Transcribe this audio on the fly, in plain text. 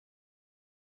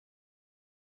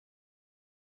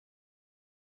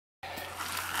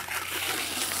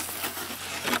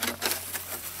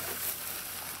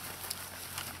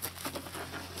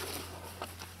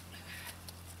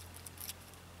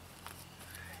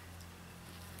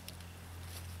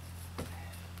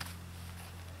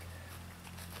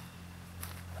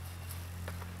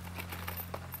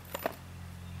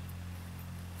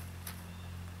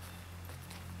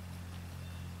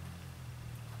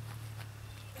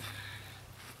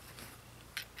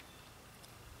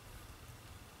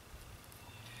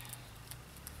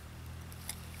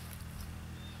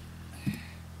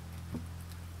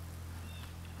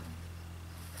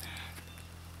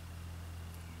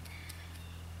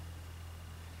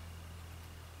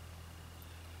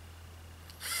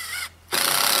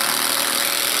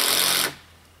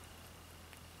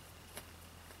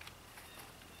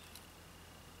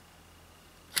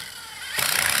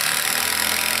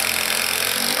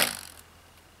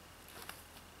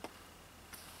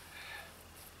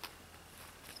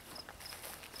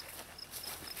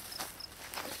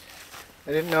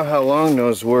I didn't know how long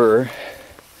those were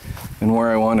and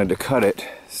where I wanted to cut it,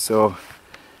 so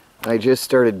I just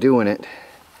started doing it,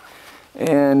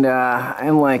 and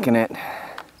I'm liking it.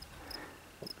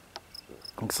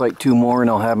 Looks like 2 more and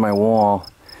I'll have my wall.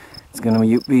 It's gonna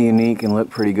be unique and look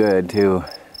pretty good too.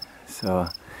 So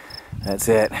that's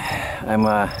it. I'm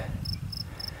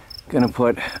gonna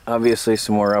put obviously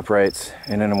some more uprights,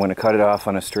 and then I'm gonna cut it off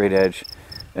on a straight edge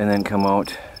and then come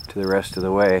out to the rest of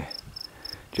the way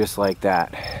just like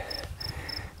that. I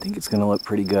think it's gonna look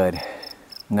pretty good.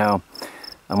 Now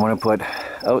I'm gonna put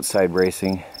outside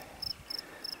bracing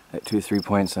at 2-3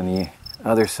 points on the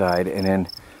other side, and then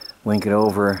link it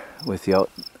over with the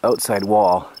outside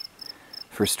wall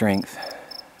for strength.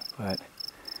 But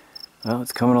well,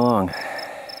 it's coming along.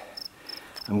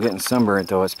 I'm getting sunburnt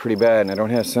though. It's pretty bad, and I don't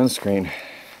have sunscreen.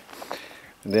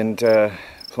 I didn't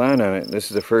plan on it. This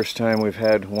is the first time we've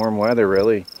had warm weather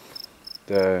really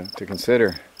to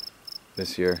consider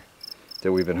this year,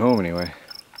 that we've been home anyway.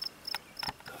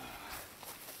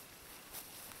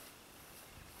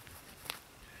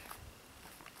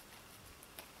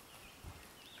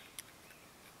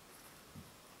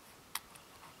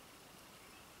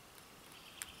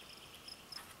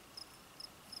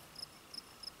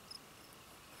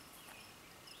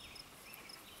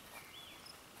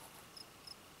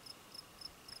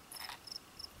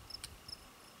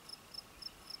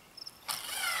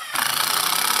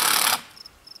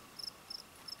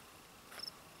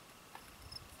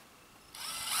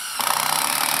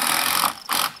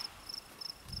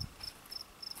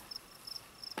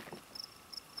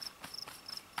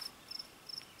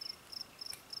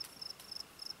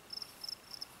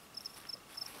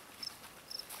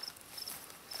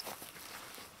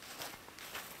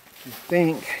 I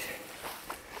think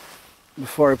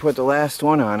before I put the last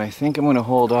one on, I think I'm going to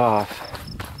hold off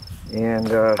and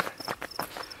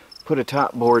put a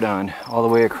top board on all the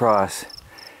way across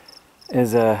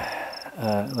as a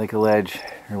like a ledge,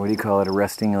 or what do you call it, a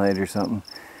resting ledge or something,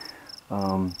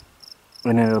 and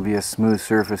then it'll be a smooth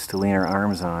surface to lean our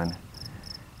arms on,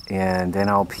 and then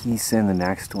I'll piece in the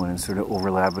next one and sort of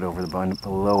overlap it over the bun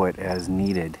below it as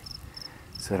needed,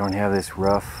 so I don't have this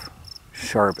rough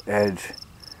sharp edge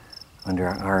under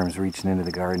our arms reaching into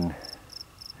the garden.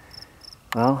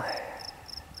 Well,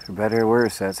 for better or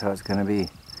worse, that's how it's going to be.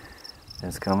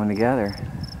 It's coming together.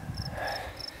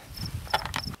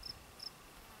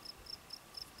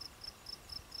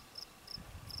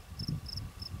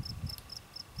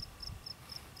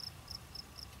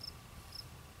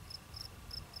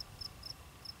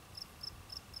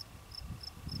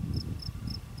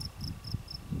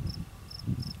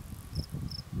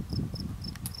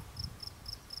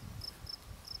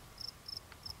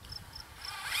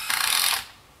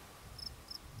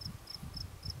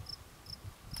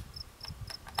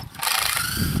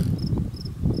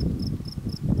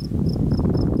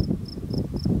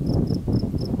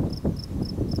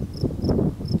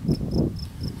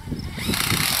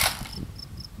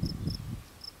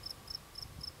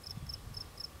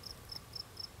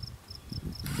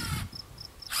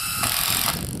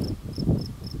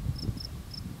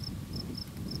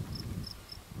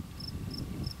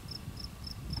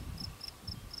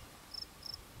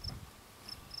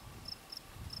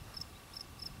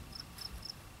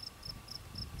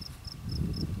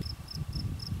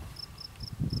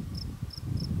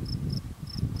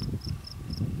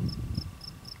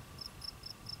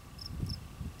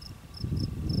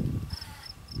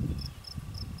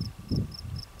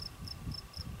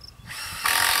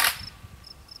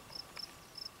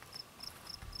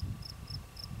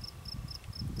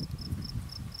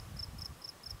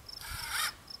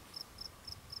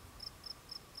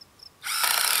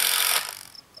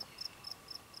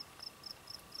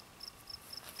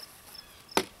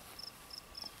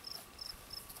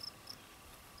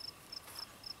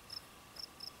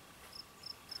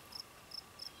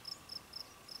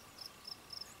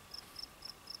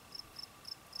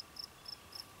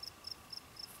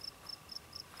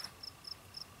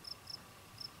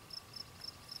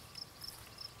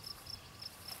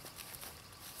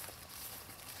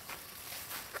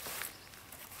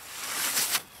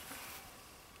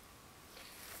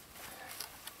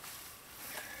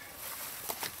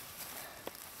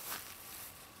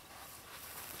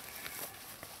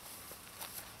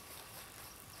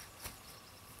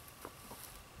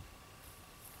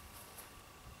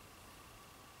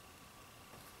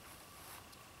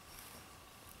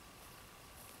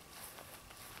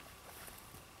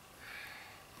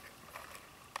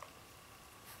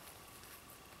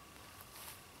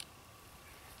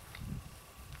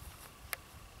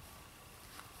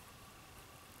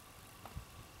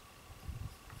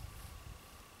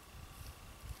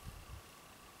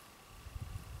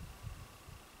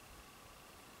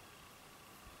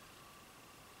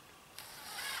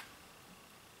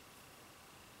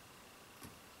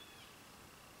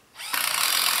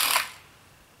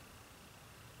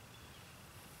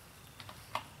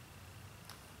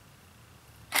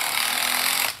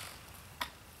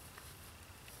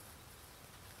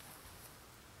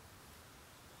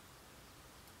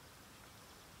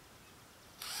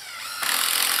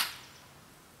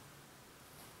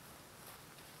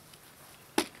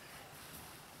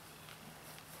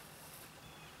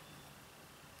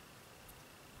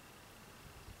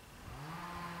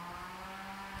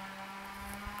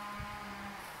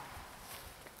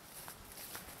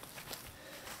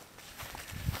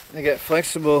 I got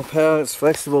flexible pallets,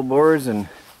 flexible boards, and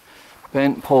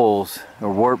bent poles, or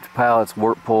warped pallets,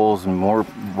 warped poles, and more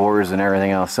boards and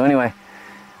everything else. So anyway,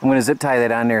 I'm going to zip tie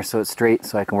that on there so it's straight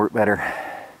so I can work better.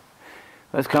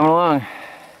 That's coming along.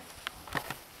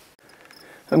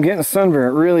 I'm getting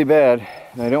sunburnt really bad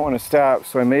and I don't want to stop,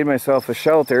 so I made myself a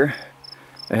shelter.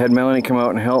 I had Melanie come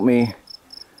out and help me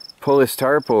pull this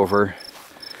tarp over.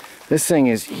 This thing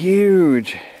is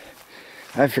huge.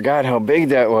 I forgot how big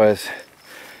that was.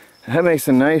 That makes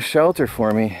a nice shelter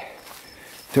for me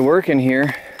to work in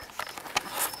here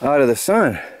out of the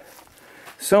sun.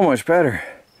 So much better.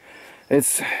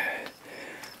 It's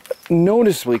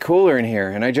noticeably cooler in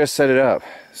here, and I just set it up.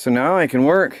 So now I can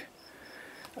work.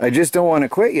 I just don't want to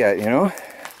quit yet, you know?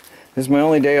 This is my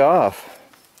only day off.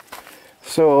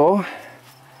 So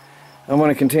I'm going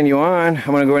to continue on. I'm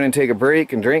going to go in and take a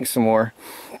break and drink some more.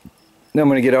 Then I'm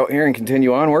going to get out here and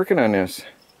continue on working on this.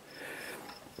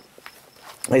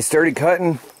 I started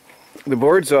cutting the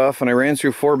boards off and I ran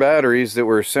through 4 batteries that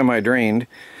were semi-drained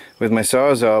with my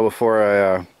Sawzall before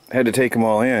I had to take them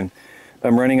all in.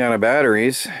 I'm running out of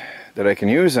batteries that I can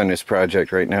use on this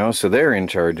project right now, so they're in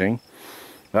charging.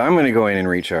 I'm going to go in and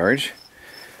recharge.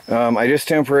 I just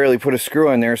temporarily put a screw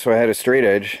on there so I had a straight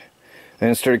edge,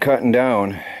 and started cutting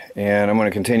down, and I'm going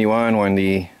to continue on when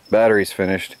the battery's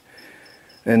finished.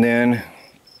 And then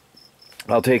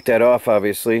I'll take that off,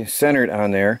 obviously, center it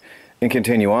on there, and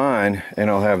continue on, and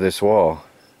I'll have this wall.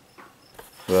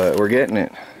 But we're getting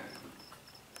it.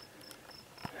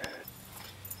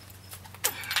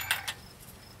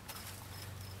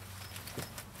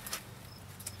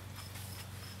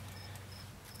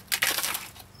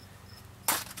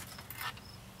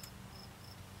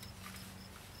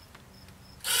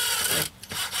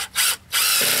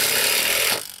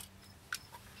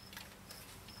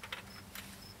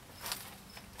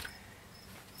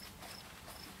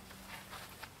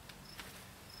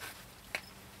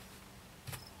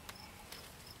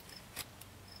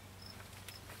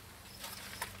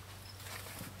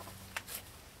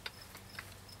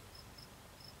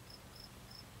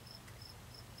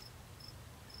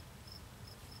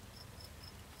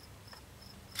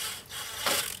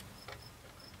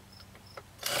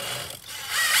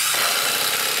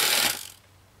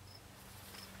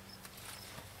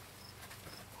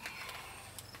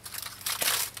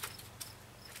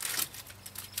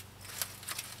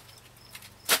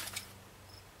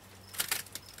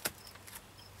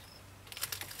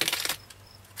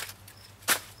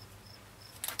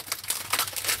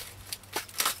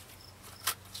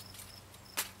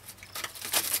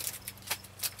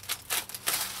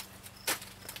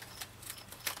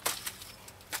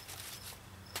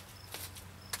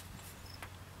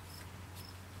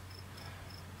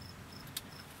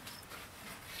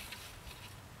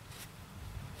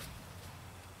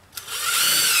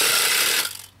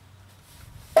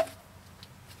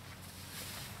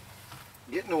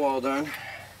 Getting the wall done.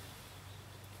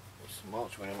 There's some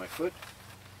mulch went in my foot.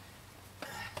 I'm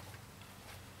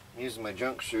using my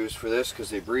junk shoes for this because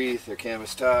they breathe. They're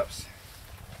canvas tops.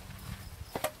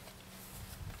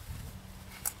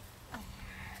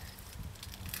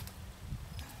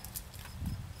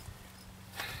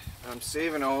 I'm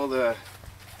saving all the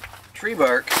tree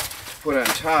bark to put on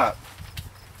top.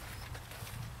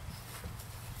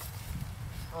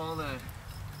 All the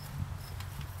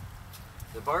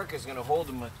bark is going to hold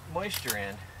the moisture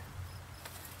in.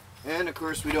 And of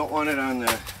course we don't want it on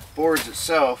the boards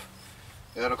itself.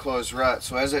 That'll cause rot.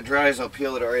 So as it dries I'll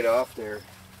peel it right off there.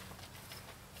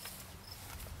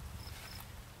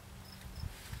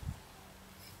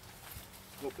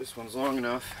 Hope this one's long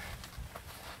enough.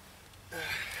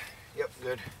 Yep,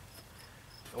 good.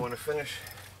 I want to finish.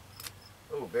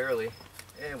 Oh, barely.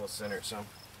 And we'll center it some.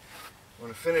 I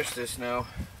want to finish this now.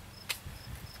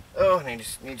 Oh, and I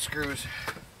just need screws.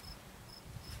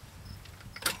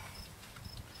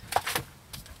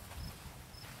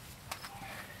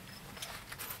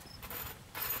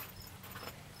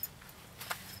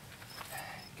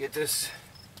 Get this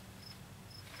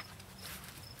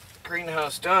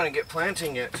greenhouse done and get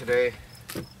planting it today.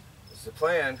 That's the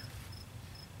plan.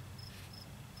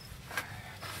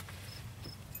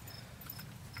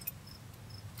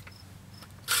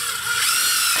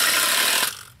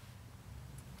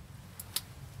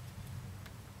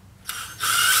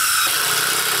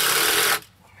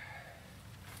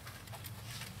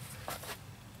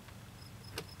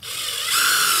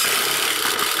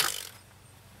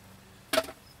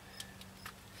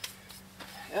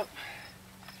 Yep.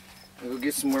 We'll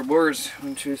get some more boards.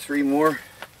 1, 2, 3 more.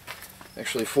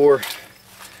 Actually 4.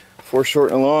 4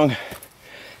 short and long.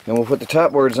 And we'll put the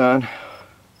top boards on.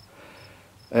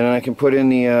 And then I can put in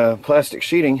the plastic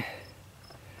sheeting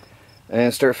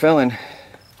and start filling.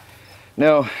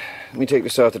 Now, let me take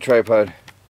this off the tripod.